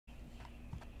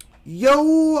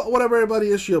Yo, what up, everybody?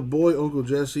 It's your boy, Uncle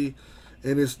Jesse,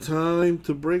 and it's time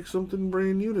to break something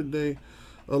brand new today.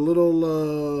 A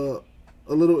little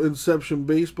Inception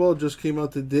baseball just came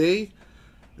out today,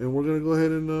 and we're gonna go ahead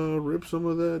and rip some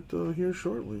of that here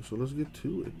shortly. So let's get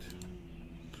to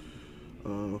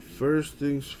it. First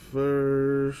things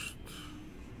first,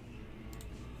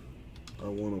 I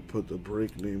want to put the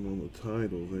break name on the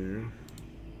title there.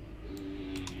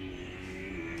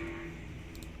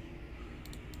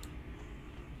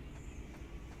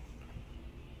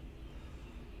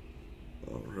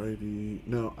 Alrighty.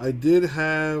 Now, I did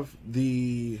have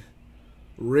the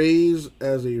Rays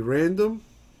as a random.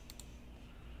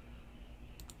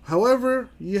 However,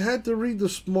 you had to read the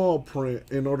small print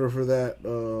in order for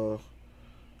that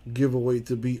giveaway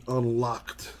to be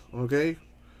unlocked. Okay?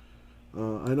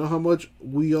 I know how much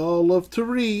we all love to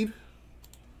read,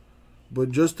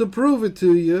 but just to prove it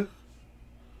to you,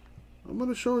 I'm going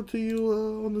to show it to you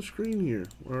on the screen here.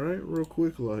 Alright? Real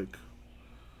quick like.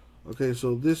 Okay,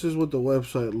 so this is what the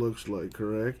website looks like,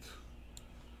 correct?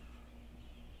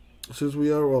 Since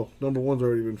we are, well, number one's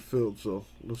already been filled, so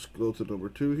let's go to number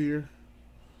two here.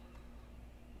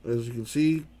 As you can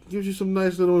see, gives you some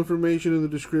nice little information in the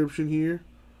description here.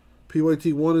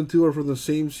 PYT 1 and 2 are from the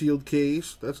same sealed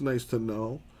case. That's nice to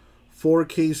know. 4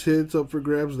 case hits up for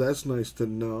grabs. That's nice to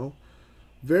know.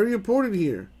 Very important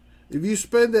here. If you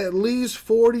spend at least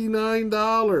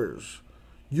 $49,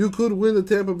 you could win the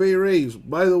Tampa Bay Rays.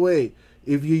 By the way,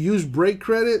 if you use break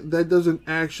credit, that doesn't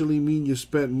actually mean you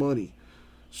spent money.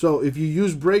 So if you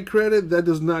use break credit, that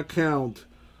does not count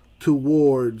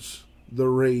towards the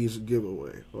Rays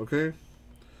giveaway. Okay?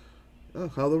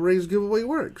 How the Rays giveaway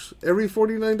works. Every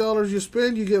 $49 you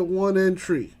spend, you get 1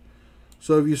 entry.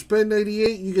 So if you spend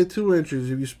 $88, you get 2 entries.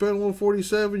 If you spend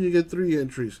 $147, you get 3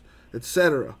 entries,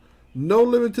 etc. No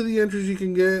limit to the entries you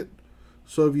can get.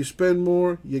 So if you spend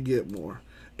more, you get more.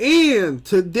 And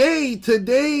today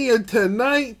and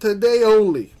tonight, today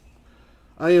only,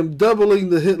 I am doubling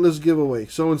the hitless giveaway.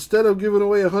 So instead of giving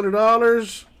away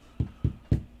 $100,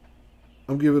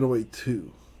 I'm giving away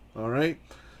 2. Alright?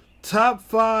 Top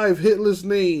 5 hitless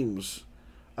names,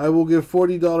 I will give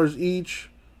 $40 each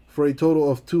for a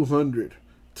total of $200.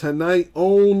 Tonight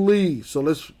only. So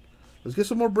let's get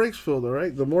some more breaks filled,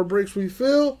 alright? The more breaks we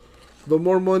fill, the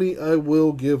more money I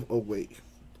will give away.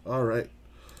 Alright.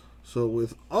 So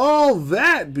with all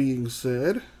that being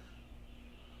said,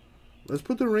 let's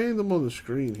put the random on the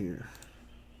screen here.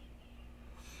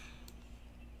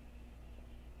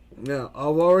 Now,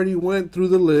 I've already went through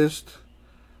the list.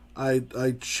 I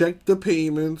checked the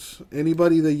payments.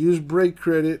 Anybody that used break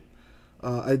credit,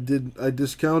 I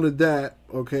discounted that,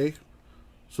 okay?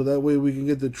 So that way we can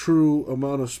get the true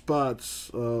amount of spots,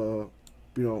 you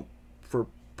know,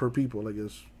 per people, I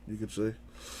guess you could say.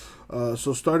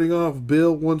 So starting off,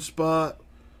 Bill 1 spot,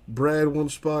 Brad 1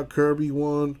 spot, Kirby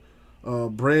 1,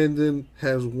 Brandon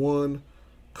has 1,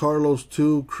 Carlos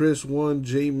 2, Chris 1,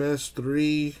 J Mess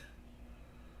 3.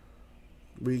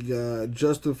 We got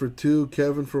Justin for 2,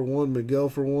 Kevin for 1, Miguel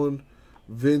for 1,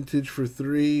 Vintage for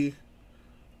 3,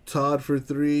 Todd for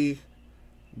 3,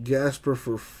 Gasper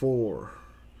for 4.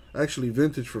 Actually,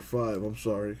 Vintage for 5, I'm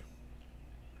sorry.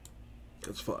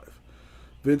 That's 5.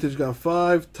 Vintage got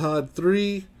 5, Todd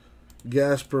 3,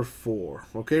 Gasper 4.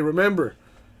 Okay, remember,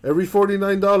 every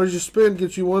 $49 you spend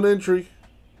gets you 1 entry.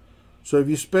 So if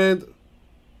you spend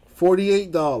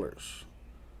 $48,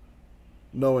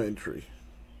 no entry.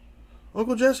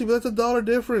 Uncle Jesse, but that's $1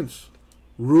 difference.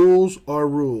 Rules are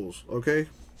rules, okay?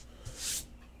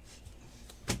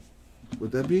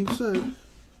 With that being said,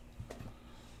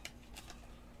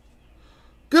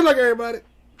 good luck, everybody.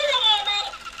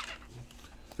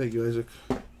 Thank you, Isaac.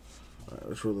 All right,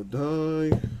 let's roll the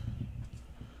die.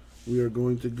 We are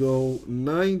going to go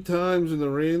 9 times in the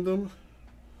random.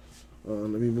 Let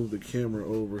me move the camera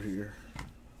over here,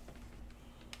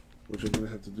 which I'm going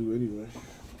to have to do anyway.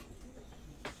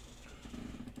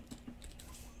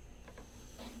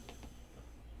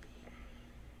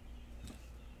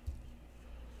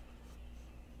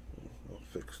 I'll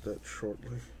fix that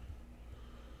shortly.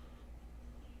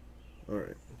 All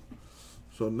right.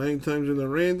 So 9 times in the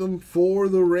random for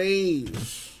the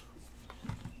Rays.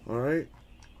 All right.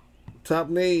 Top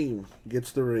name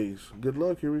gets the Rays. Good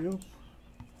luck. Here we go.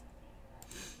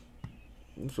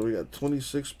 So we got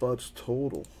 26 spots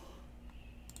total.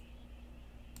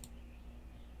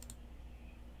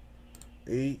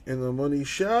 8 in the money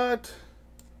shot.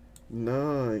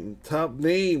 9. Top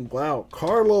name. Wow.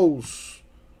 Carlos.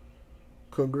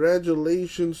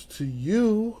 Congratulations to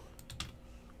you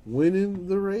winning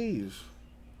the Rays.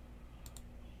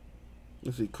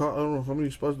 Let's see. I don't know how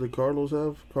many spots did Carlos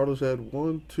have. Carlos had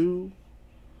 1, 2,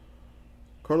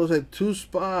 Carlos had 2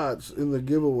 spots in the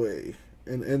giveaway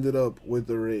and ended up with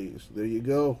the Rays. There you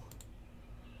go.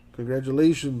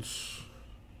 Congratulations.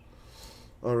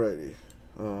 Alrighty.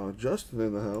 Justin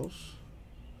in the house.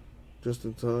 Just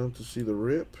in time to see the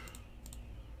rip.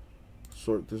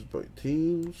 Sort this by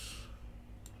teams.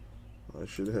 I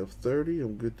should have 30.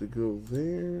 I'm good to go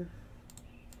there.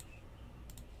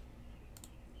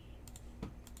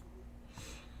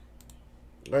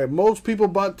 Alright, most people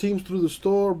bought teams through the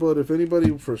store, but if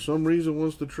anybody for some reason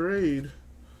wants to trade,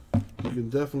 you can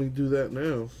definitely do that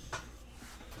now.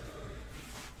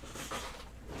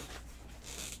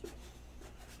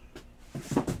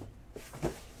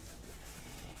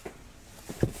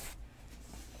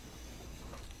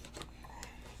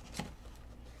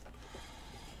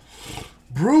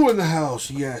 Brew in the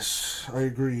house, yes, I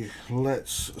agree.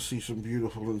 Let's see some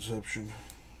beautiful Inception.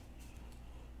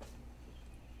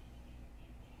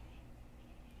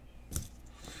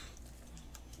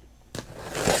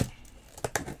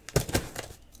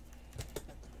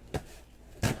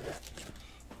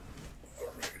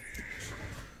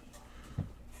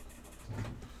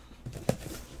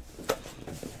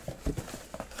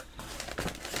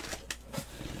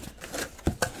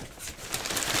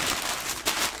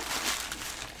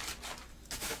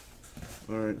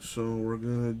 Alright, so we're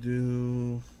gonna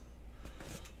do,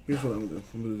 here's what I'm gonna do.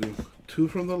 I'm gonna do 2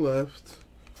 from the left.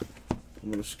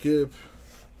 I'm gonna skip,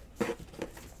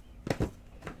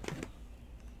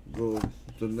 go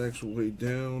the next way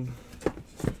down,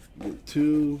 get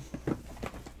 2,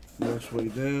 next way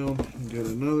down, get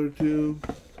another 2,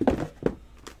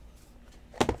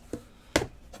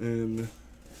 and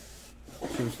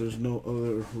since there's no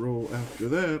other row after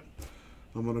that,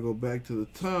 I'm going to go back to the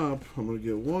top. I'm going to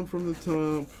get 1 from the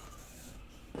top.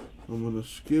 I'm going to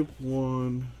skip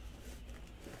 1.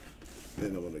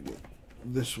 And I'm going to get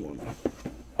this one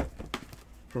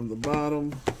from the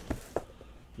bottom.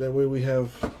 That way we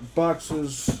have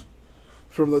boxes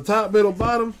from the top, middle,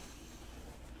 bottom.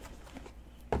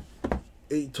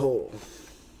 8 total.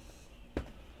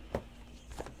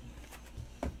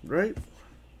 Right?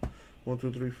 1,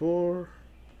 2, 3, 4.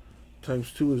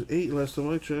 Times 2 is 8 last time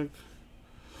I checked.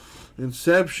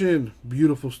 Inception.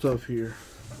 Beautiful stuff here.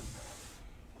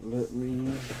 Let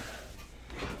me...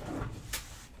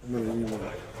 I'm going to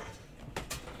rewind.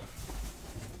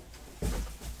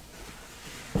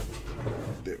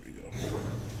 There we go.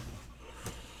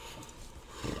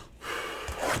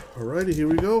 Alrighty, here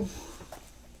we go.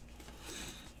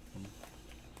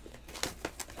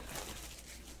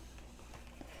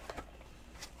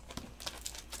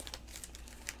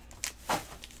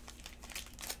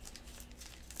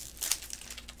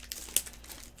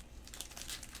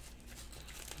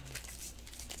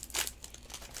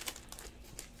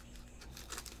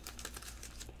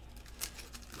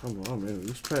 Come on, man.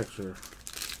 These packs are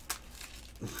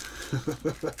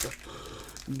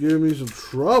giving me some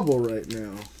trouble right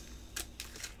now.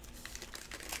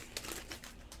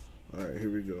 Alright,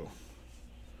 here we go.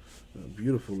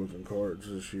 Beautiful looking cards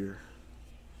this year.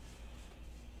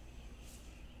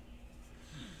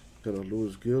 Got a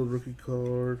Lewis Guild rookie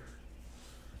card.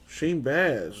 Shane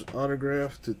Baz,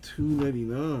 autographed to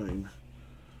 $2.99.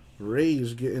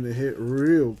 Ray's getting a hit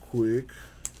real quick.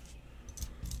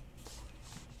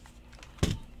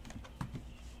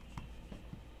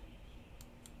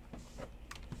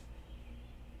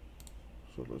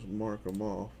 So let's mark them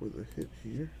off with a hit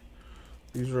here.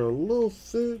 These are a little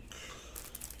thick.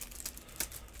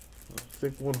 I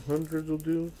think 100s will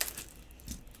do.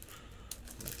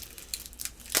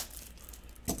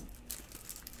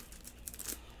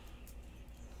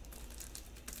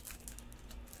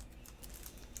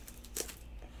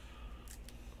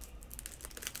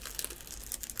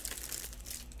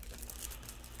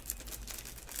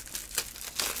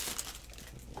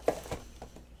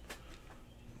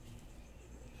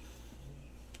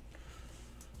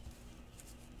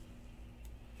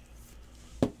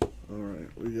 Alright,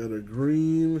 we got a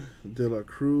green De La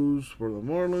Cruz for the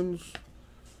Marlins,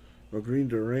 a green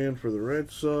Duran for the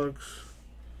Red Sox,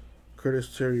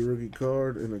 Curtis Terry rookie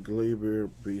card, and a Gleyber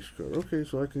base card. Okay,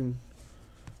 so I can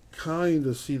kind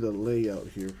of see the layout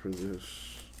here for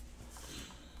this.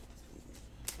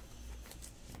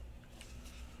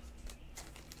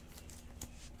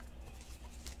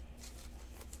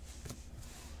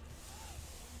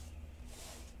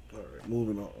 Alright,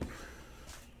 moving on.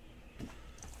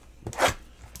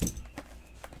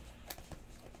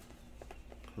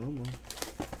 Come on.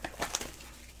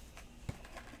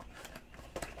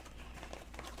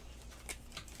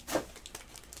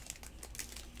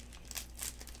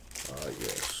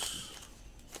 Yes.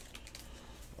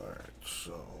 Alright,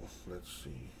 so let's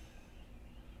see.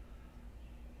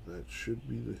 That should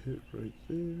be the hit right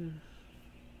there.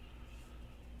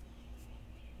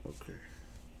 Okay.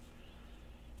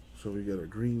 So we got a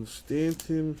green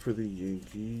Stanton for the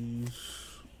Yankees.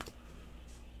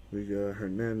 We got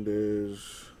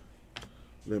Hernandez,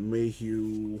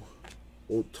 LeMahieu,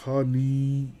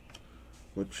 Ohtani,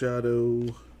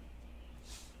 Machado.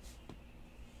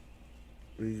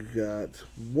 We got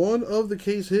one of the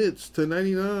case hits to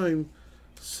 99.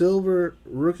 Silver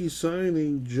rookie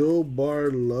signing, Joe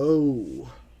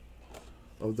Barlow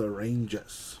of the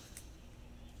Rangers.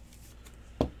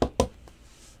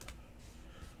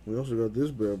 We also got this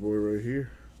bad boy right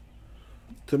here.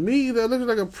 To me, that looks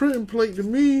like a printing plate to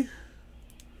me.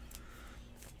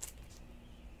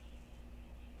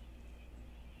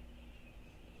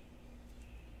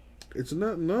 It's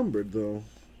not numbered though.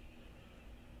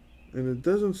 And it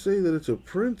doesn't say that it's a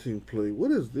printing plate.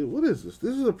 What is this? What is this?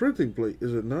 This is a printing plate,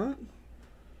 is it not?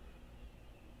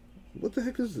 What the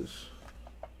heck is this?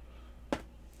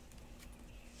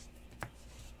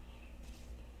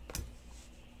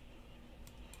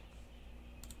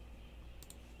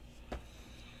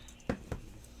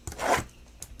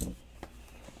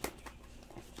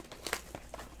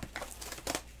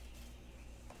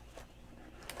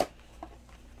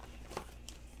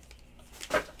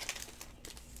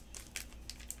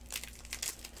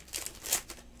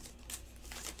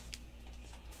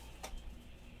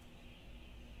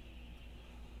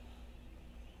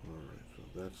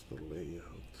 That's the layout.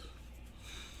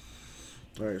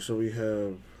 Alright, so we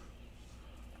have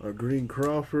a green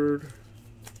Crawford,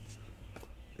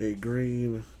 a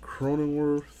green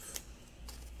Cronenworth,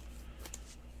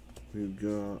 we've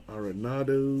got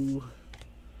Arenado,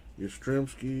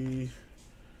 Yastrzemski,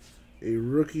 a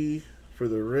rookie for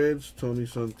the Reds, Tony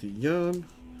Santillan.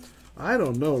 I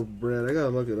don't know, Brad. I gotta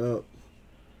look it up.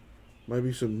 Might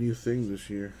be some new thing this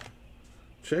year.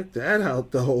 Check that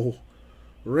out, though.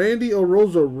 Randy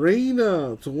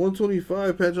Arozarena to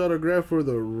 125 patch autograph for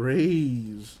the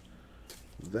Rays.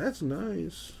 That's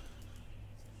nice.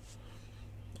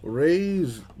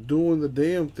 Rays doing the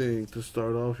damn thing to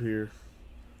start off here.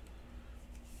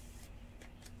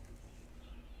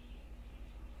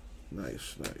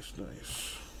 Nice, nice,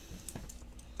 nice.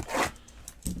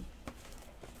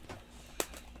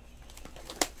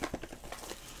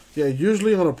 Yeah,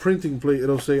 usually on a printing plate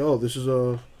it'll say, oh, this is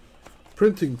a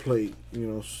printing plate, you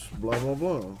know, blah, blah,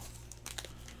 blah.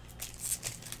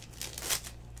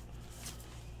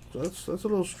 So that's a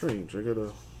little strange. I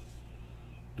gotta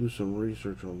do some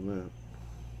research on that.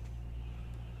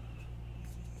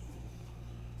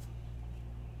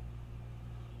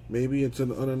 Maybe it's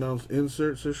an unannounced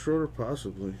insert, says Schroeder,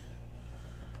 possibly.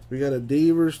 We got a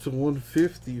Devers to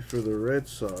 150 for the Red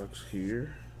Sox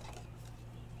here.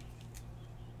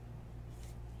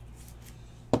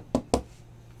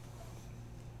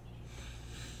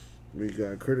 We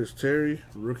got Curtis Terry,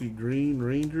 rookie green,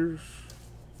 Rangers.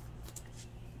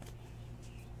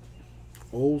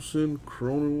 Olsen,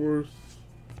 Cronenworth.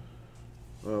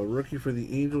 Rookie for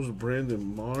the Angels,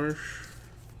 Brandon Marsh.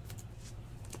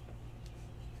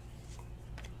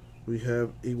 We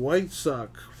have a White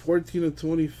Sox, 14 of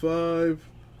 25,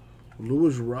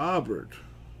 Lewis Robert.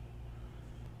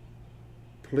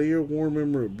 Player worn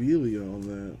memorabilia on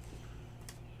that.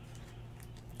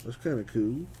 That's kind of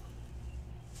cool.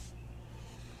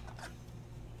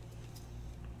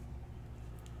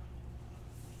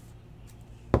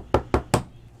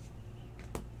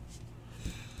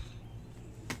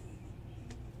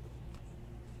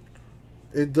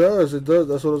 It does, it does.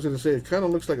 That's what I was going to say. It kind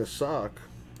of looks like a sock.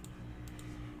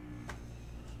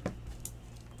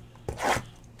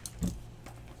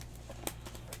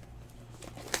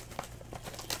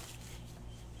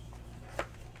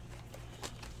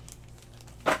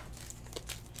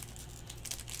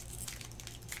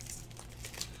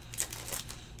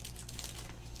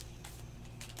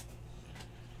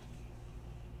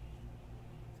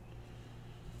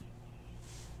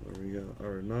 There we got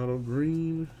Arenado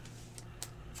green.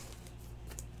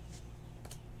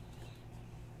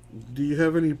 Do you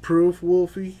have any proof,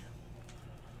 Wolfie?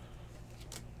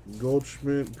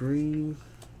 Goldschmidt green.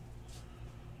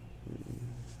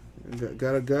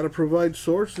 Gotta provide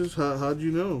sources. How'd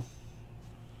you know?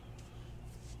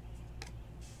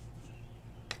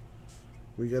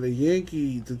 We got a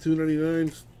Yankee to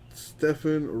 299.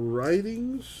 Stephen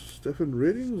Riddings. I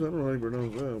don't know how you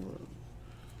pronounce that, but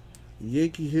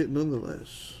Yankee hit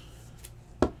nonetheless.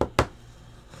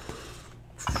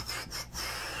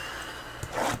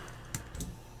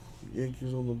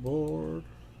 Yankees on the board.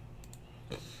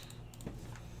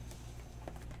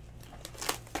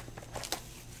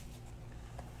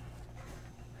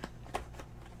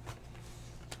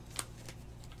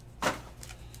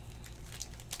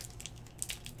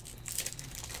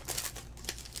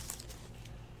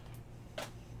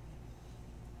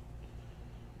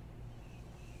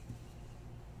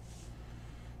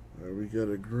 We got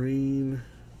a green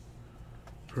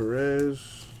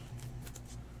Perez,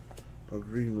 a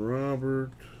green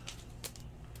Robert,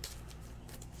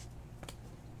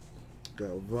 got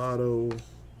Votto,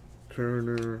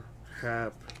 Turner,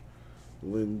 Happ,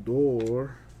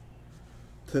 Lindor.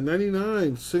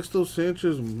 /99, Sixto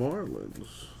Sanchez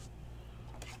Marlins.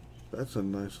 That's a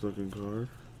nice looking card.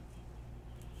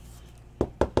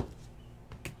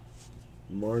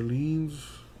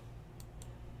 Marlins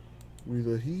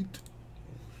with a Heat.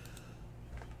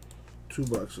 2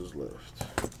 boxes left.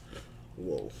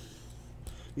 Whoa.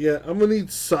 Yeah, I'm going to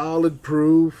need solid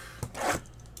proof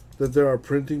that there are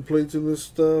printing plates in this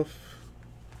stuff.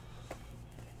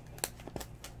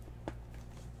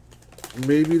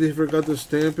 Maybe they forgot to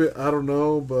stamp it. I don't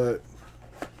know, but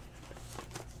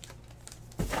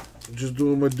just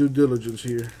doing my due diligence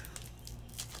here.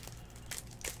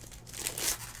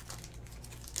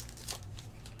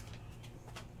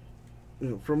 You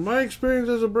know, from my experience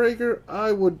as a breaker,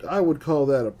 I would call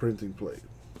that a printing plate.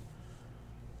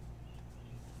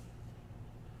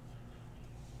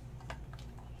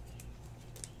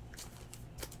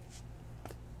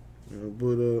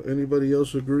 But anybody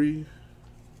else agree?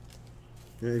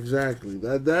 Yeah, exactly.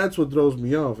 That's what throws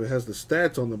me off. It has the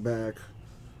stats on the back,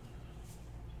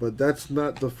 but that's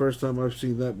not the first time I've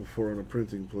seen that before on a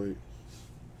printing plate.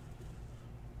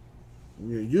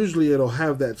 Yeah, usually it'll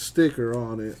have that sticker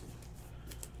on it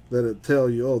that'll tell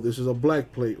you, oh, this is a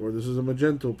black plate, or this is a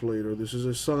magenta plate, or this is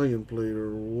a cyan plate,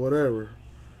 or whatever.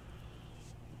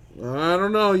 I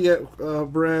don't know yet,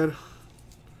 Brad.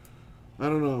 I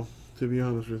don't know, to be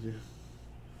honest with you.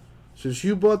 Since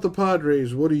you bought the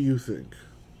Padres, what do you think?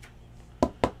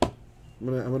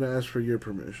 I'm gonna ask for your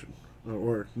permission,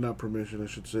 or not permission, I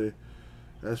should say.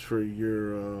 Ask for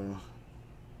your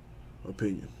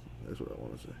opinion. That's what I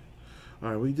want to say. All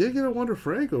right, we did get a Wander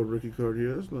Franco rookie card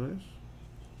here. That's nice.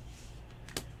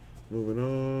 Moving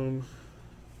on.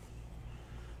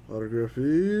 Autograph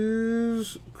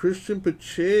is Christian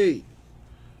Pache,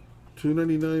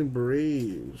 $2.99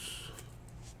 Braves.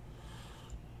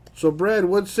 So, Brad,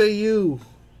 what say you?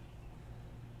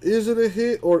 Is it a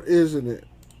hit or isn't it?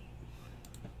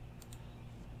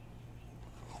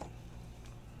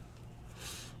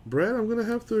 Brad, I'm going to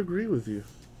have to agree with you.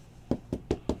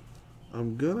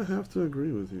 I'm going to have to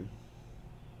agree with you.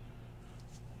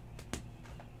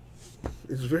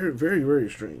 It's very, very, very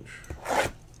strange.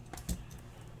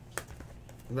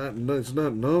 It's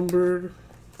not numbered.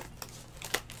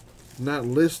 Not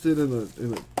listed in a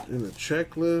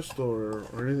checklist or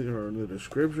anything, or in the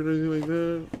description or anything like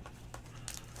that.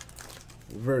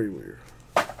 Very weird.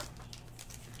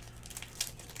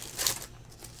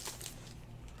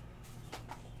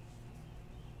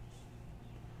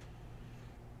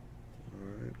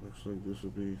 Alright, looks like this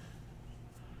will be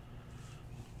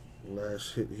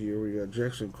last hit here. We got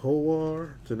Jackson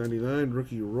Kowar /99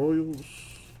 rookie Royals.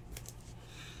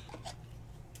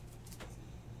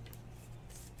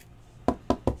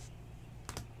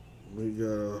 We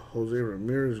got Jose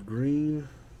Ramirez green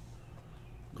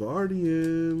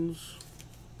Guardians.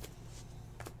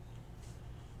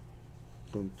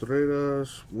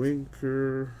 Contreras,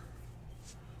 Winker,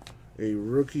 a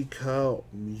rookie Kyle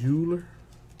Mueller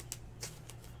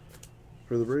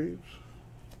for the Braves,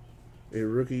 a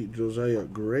rookie Josiah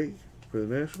Gray for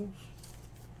the Nationals,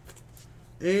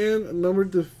 and number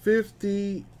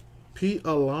 /50 Pete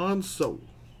Alonso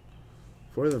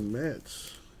for the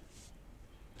Mets.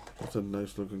 That's a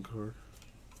nice looking card.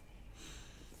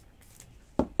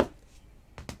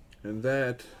 And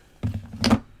that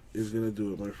is going to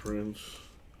do it, my friends.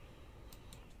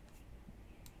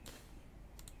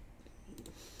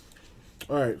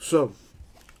 Alright, so,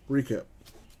 recap.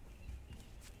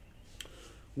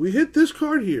 We hit this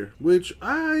card here, which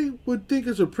I would think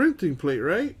is a printing plate,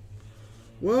 right?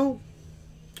 Well,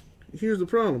 here's the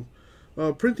problem.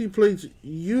 Printing plates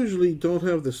usually don't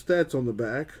have the stats on the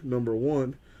back, number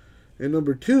one. And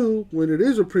number two, when it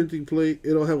is a printing plate,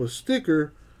 it'll have a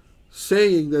sticker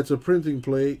saying that's a printing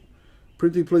plate.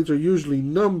 Printing plates are usually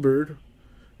numbered.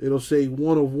 It'll say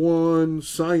 101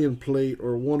 cyan plate,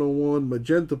 or 101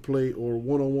 magenta plate, or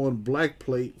 101 black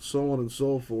plate, so on and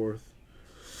so forth.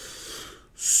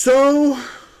 So,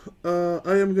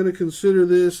 I am going to consider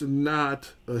this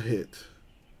not a hit.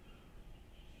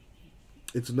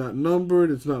 It's not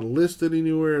numbered. It's not listed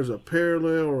anywhere as a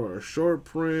parallel or a short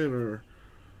print or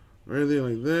anything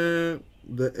like that.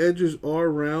 The edges are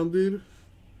rounded,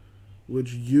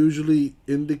 which usually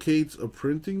indicates a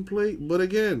printing plate. But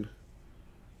again,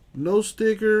 no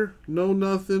sticker, no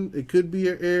nothing. It could be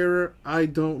an error. I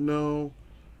don't know.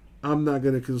 I'm not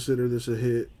going to consider this a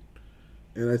hit,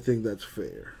 and I think that's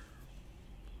fair.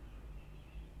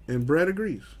 And Brad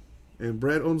agrees. And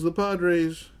Brad owns the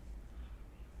Padres.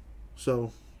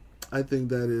 So I think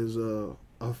that is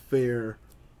a fair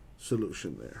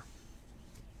solution there.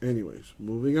 Anyways,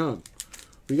 moving on.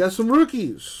 We got some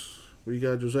rookies. We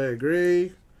got Josiah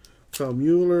Gray, Kyle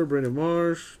Mueller, Brandon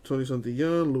Marsh, Tony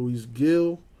Santillán, Luis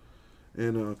Gil,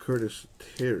 and Curtis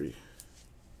Terry.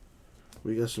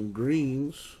 We got some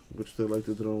greens, which they like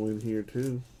to throw in here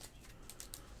too.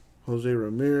 Jose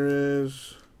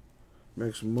Ramirez,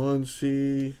 Max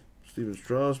Muncy, Steven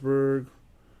Strasburg,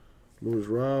 Luis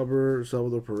Robert,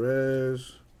 Salvador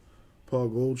Perez, Paul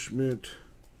Goldschmidt,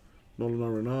 Nolan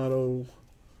Arenado,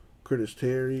 Curtis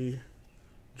Terry,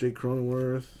 Jake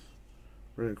Cronenworth,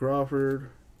 Brandon Crawford,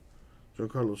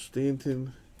 Giancarlo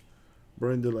Stanton,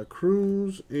 Brian De La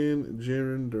Cruz, and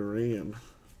Jarren Duran.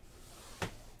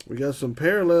 We got some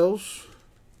parallels.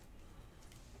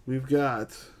 We've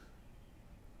got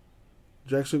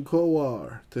Jackson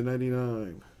Kowar to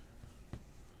 99.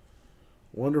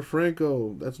 Wander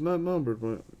Franco, that's not numbered,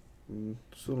 but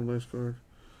still a nice card.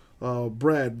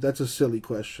 Brad, that's a silly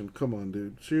question. Come on,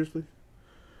 dude. Seriously?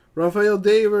 Rafael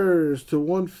Devers to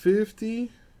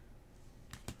 150.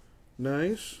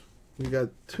 Nice. We got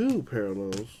 2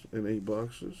 parallels in 8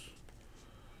 boxes.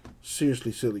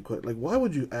 Seriously, silly question. Like, why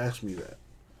would you ask me that?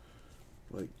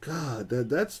 Like, God,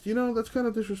 that's, you know, that's kind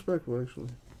of disrespectful, actually.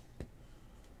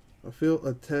 I feel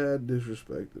a tad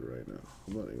disrespected right now.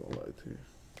 I'm not even gonna lie to you.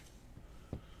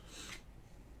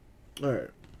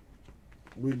 Alright.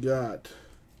 We got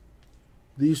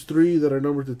these 3 that are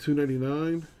numbered to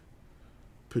 299.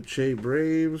 Pache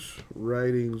Braves,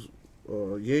 Writings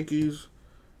Yankees,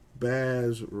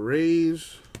 Baz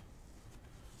Rays.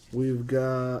 We've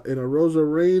got in a Rosa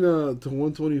Reina to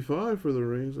 125 for the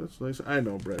Rays. That's nice. I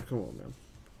know, Brad. Come on, man.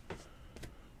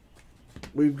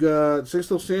 We've got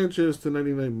Sixto Sanchez to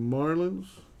 99 Marlins.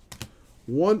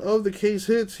 One of the case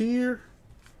hits here.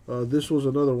 This was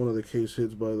another one of the case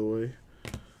hits, by the way.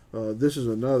 This is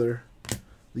another.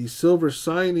 The silver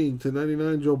signing to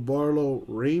 99 Joe Barlow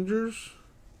Rangers.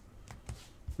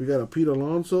 We got a Pete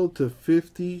Alonso to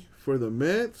 50 for the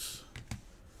Mets.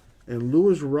 And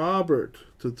Luis Robert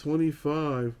to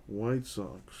 25 White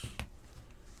Sox.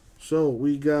 So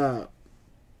we got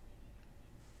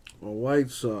a White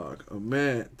Sox, a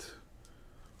Met,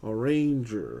 a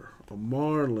Ranger, a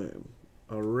Marlin,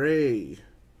 a Ray,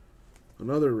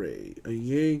 another Ray, a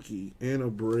Yankee, and a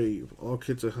Brave. All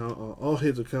hits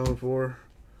accounted for.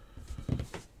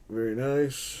 Very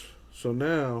nice. So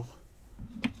now,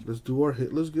 let's do our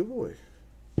hitless giveaway.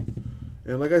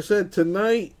 And like I said,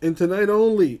 tonight and tonight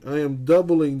only, I am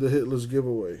doubling the hitless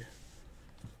giveaway.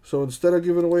 So instead of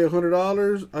giving away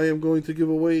 $100, I am going to give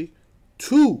away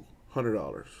 $200.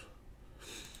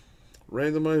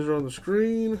 Randomizer on the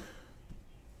screen.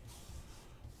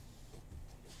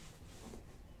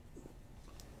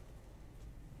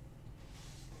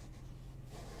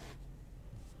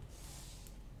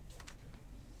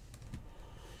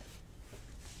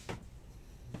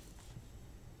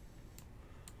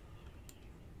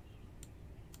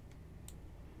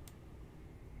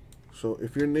 So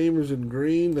if your name is in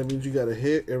green, that means you got a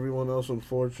hit. Everyone else,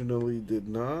 unfortunately, did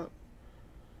not.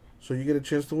 So you get a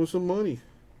chance to win some money.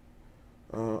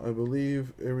 I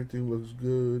believe everything looks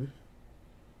good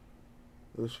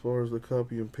as far as the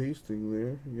copy and pasting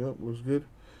there. Yep, looks good.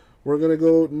 We're going to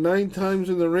go 9 times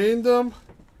in the random.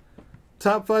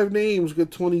 Top 5 names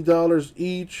get $20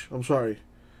 each. I'm sorry.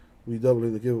 We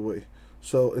doubling the giveaway.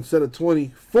 So instead of 20,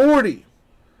 40.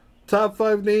 Top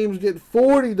 5 names get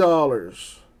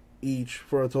 $40 each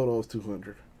for a total of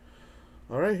 $200.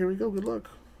 All right, here we go. Good luck.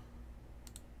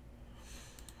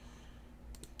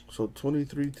 So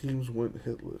 23 teams went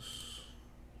hitless.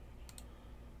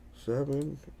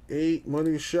 7, 8,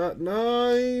 money shot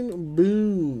 9.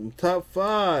 Boom. Top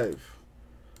 5.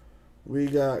 We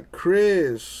got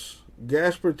Chris,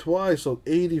 Gasper twice, so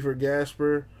 80 for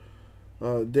Gasper.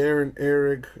 Darren,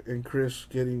 Eric, and Chris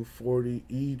getting 40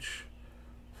 each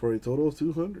for a total of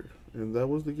 $200. And that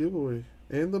was the giveaway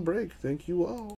and the break. Thank you all.